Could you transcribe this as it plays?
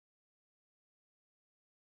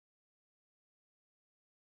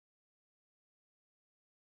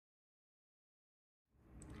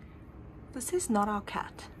This is not our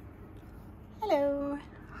cat. Hello.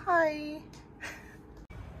 Hi.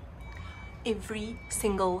 Every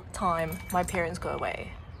single time my parents go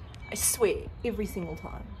away, I swear, every single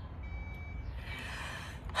time.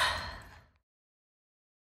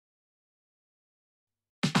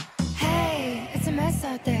 Hey, it's a mess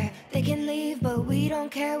out there. They can leave, but we don't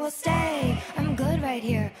care, we'll stay. I'm good right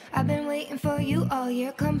here. I've been waiting for you all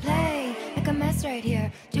year. Come play, make a mess right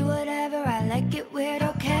here. Do whatever, I like it weird,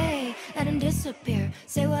 okay. Let him disappear.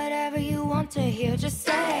 Say whatever you want to hear, just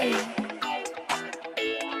stay.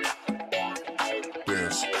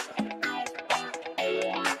 Dance.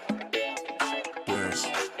 Dance.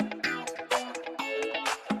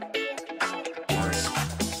 Dance.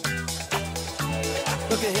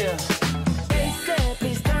 Look at here. They said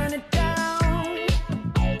please turn it down.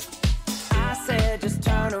 I said just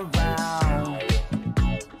turn around.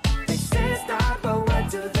 They said stop, but what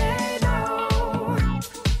do they know?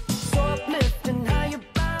 So uplifting how you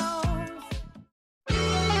bounce.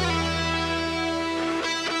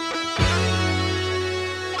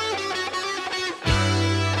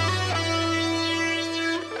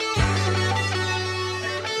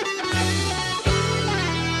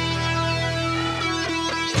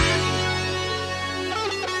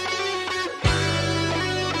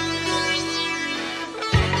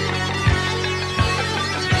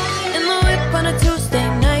 In the whip on a Tuesday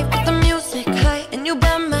night with the music high, and you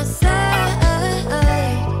by my side,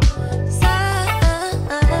 side.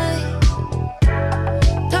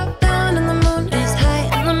 Top down and the moon is high,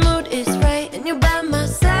 and the mood is right, and you by my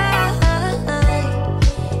side,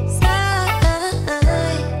 side.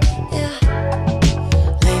 Yeah.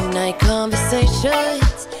 Late night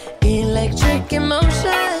conversations, electric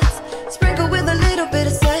emotions, sprinkle with a little bit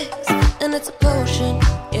of sex, and it's a potion.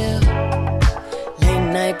 Yeah.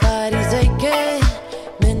 Late night bodies aching,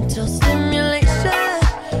 mental stimulation,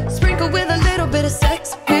 sprinkle with a little bit of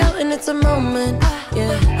sex appeal, and it's a moment.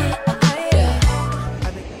 Yeah.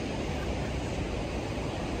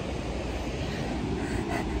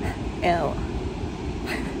 L.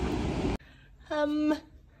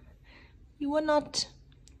 You are not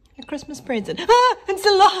a Christmas present. Ah, it's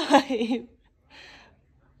alive!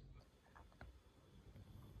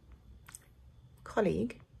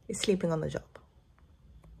 Colleague is sleeping on the job.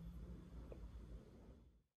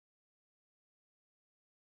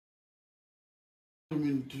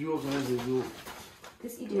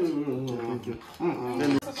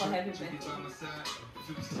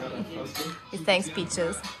 Thanks,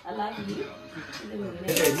 Peaches. I love you.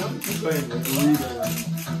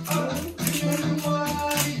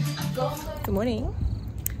 Good morning.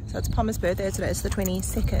 So it's Palma's birthday today. It's the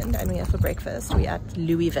 22nd, and we're here for breakfast. We're at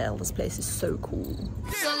Louisville. This place is so cool.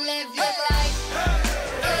 So live your life.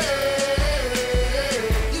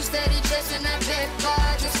 You steady chasing that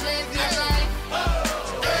paper, just live your life.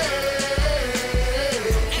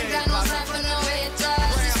 Ain't got no time for no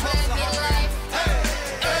haters, just live your life.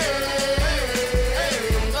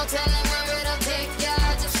 Don't tell them where it'll take ya,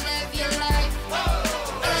 just live your life.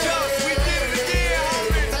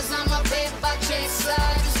 Cause I'm a paper chaser,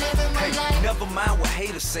 just living my life. Never mind what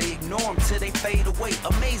haters say, ignore them till they fade away.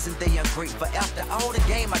 Amazing they ungrateful after all the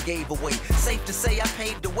game I gave away. Safe to say I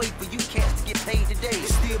paved the way for you cats to get paid today.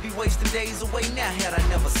 Still be wasting days away now had I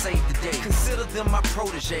never saved the day. Consider them my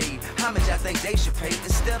protege, how much I think they should pay.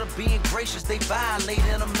 Instead of being gracious, they violate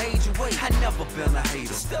in a major way. I never been a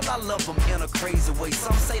hater, still I love them in a crazy way.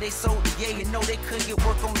 Some say they sold the yay and know they couldn't get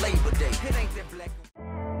work on Labor Day. It ain't that black.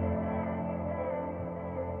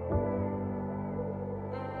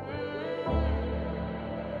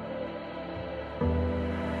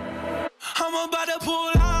 I'm about to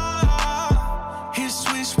pull out his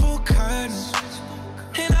switchboard curtains,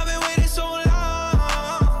 and I've been waiting so long.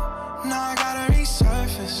 Now I gotta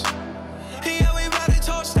resurface. Yeah, we about to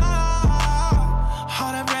toast out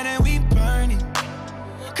all the bread that we burning.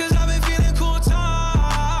 Cause I've been feeling cool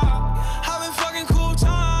talk. I've been fucking cool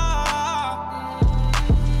talk.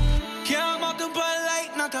 Yeah, I'm off the Bud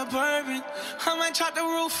Light, not the bourbon. I might chop the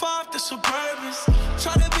roof off the Suburbans.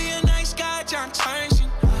 Try to be a nice guy, John Turner.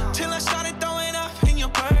 Till I started throwing up in your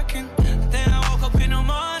Birkin. Then I woke up in the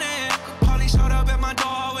morning. Police showed up at my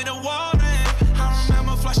door with a warrant. I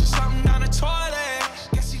remember flushing something down the toilet.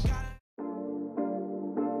 Guess you got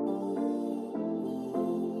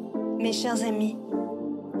Mes chers amis,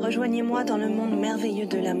 rejoignez-moi dans le monde merveilleux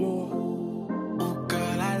de l'amour. Oh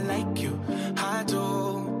girl, I like you, I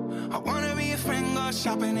do. I wanna be a friend, go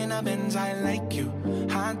shopping in a Benz, I like you,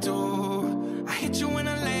 I do. I hit you in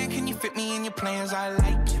a lane, can you fit me in your plans, I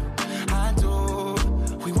like you, I do.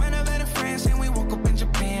 We went over to France and we woke up in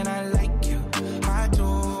Japan, I like you, I do.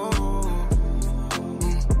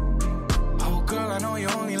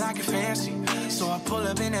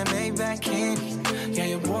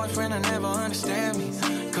 friend, I never understand me.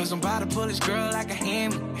 Cause I'm about to pull this girl like a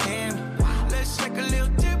hammy. Let's take a little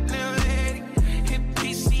dip, little lady. Hit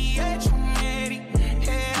PCH from Eddie.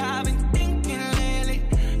 Yeah, I've been thinking lately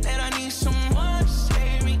that I need someone to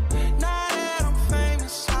save me. Now that I'm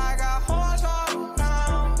famous, I got hoes all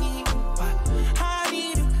around me. But I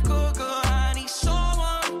need a good girl, I need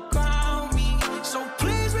someone to ground me. So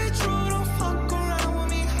please be true, don't fuck around with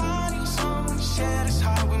me. I need someone to share this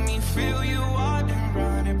heart with me. Feel you are, then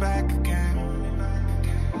run it back again.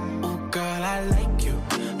 Oh girl, I like you,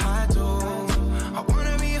 I do. I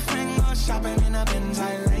wanna be a friend, go shopping in a Benz.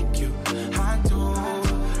 I like you, I do.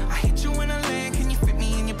 I hit you in a leg, can you fit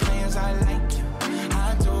me in your plans? I like you,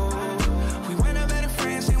 I do. We went up better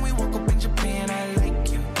friends and we woke up in Japan. I like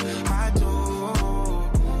you, I do,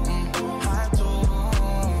 I do.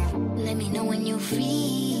 Let me know when you're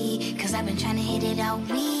free, cause I've been trying to hit it all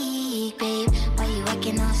week, babe. Why you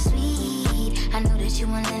acting all sweet? I know that you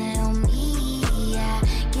want a little me, yeah.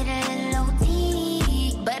 Get a little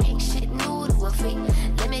OT, but ain't shit new to a freak.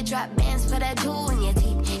 Let me drop bands for that jewel in your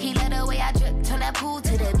teeth. He let the way I drip, turn that pool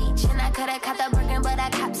to the beach. And I coulda caught the Birkin, but I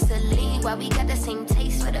cops the lead. Why we got the same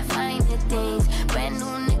taste for the finer things. Brand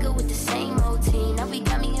new nigga with the same routine. Now we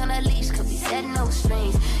got me on a leash, cause we said no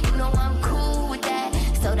strings. You know I'm cool with that.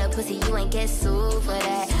 So the pussy, you ain't get sued for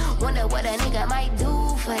that. Wonder what a nigga might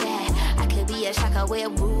do for that. I could be a shocker where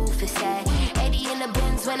roof is at. 80 in the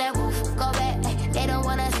Benz when that roof go back. They don't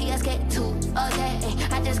wanna see us get too upset.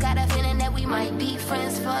 I just got a feeling that we might be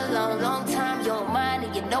friends for a long, long time. You don't mind,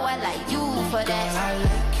 and you know I like you for that. Girl, I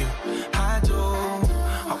like you, I do.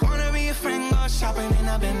 I wanna be a friend, go shopping in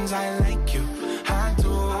a Benz. I like you, I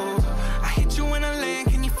do. I hit you in a lane,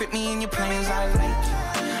 can you fit me in your plans? I like you,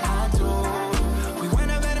 I do. We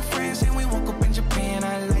went up better friends and we woke up in Japan.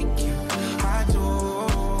 I like you, I do,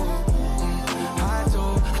 I do.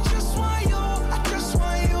 I just want you, I just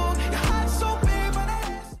want you. Your heart's so big, but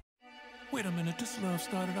Wait a minute, this love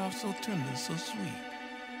started off so tender, so sweet.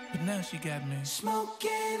 But now she got me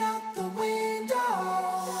smoking out the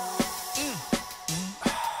window.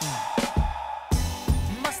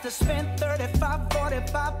 Must have spent 35,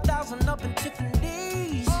 45,000 up in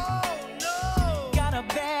Tiffany's. Oh no! Got a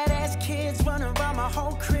badass kids running around my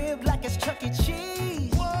whole crib like it's Chuck E.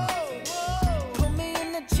 Cheese. Whoa! Put me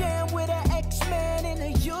in the jam with an X-Man in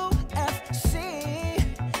the UFC.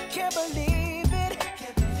 Can't believe it.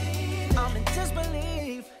 I'm in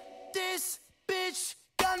disbelief. This bitch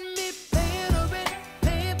got me paying her rent,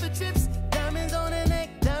 paying for trips, diamonds on her neck,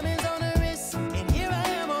 diamonds on her wrist, and here I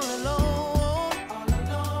am all alone, all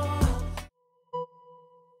alone.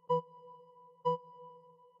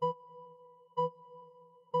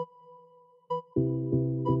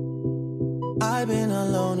 I've been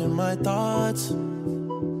alone in my thoughts.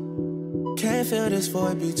 Can't feel this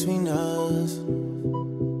void between us.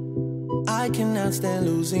 I cannot stand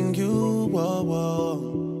losing you, whoa, whoa.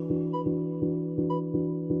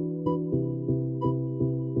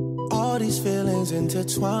 All these feelings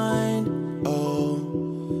intertwined,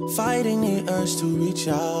 oh, fighting the urge to reach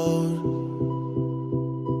out.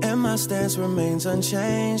 And my stance remains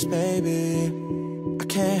unchanged, baby. I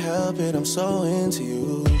can't help it, I'm so into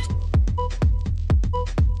you.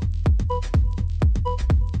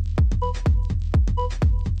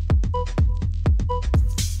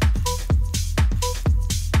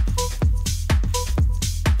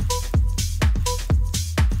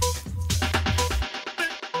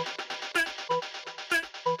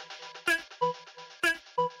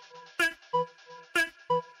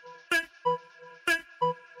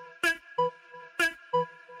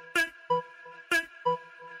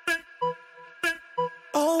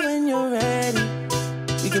 Oh, when you're ready,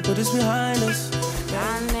 we can put this behind us.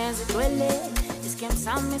 Ganes duele, es que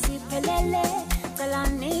msame si pelele, kala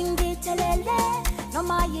ningi telele, no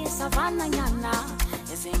maye savana nyana.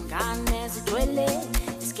 Es ganes duele,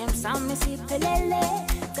 es que msame si pelele,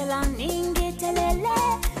 kala ningi telele,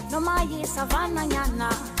 no maye savana nyana.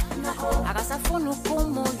 Akasafuna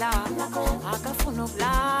ukumula, akafuna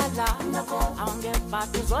ukulala, awungeba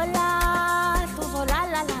tuzolala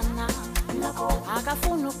lana.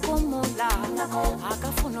 Akafuna ukumula,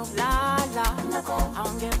 akafuna ukulala,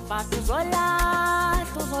 awungeba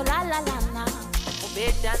tuzolala lana.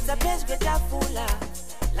 Ubedansa phezu kwetafula,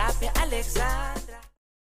 lapha e-Alexander.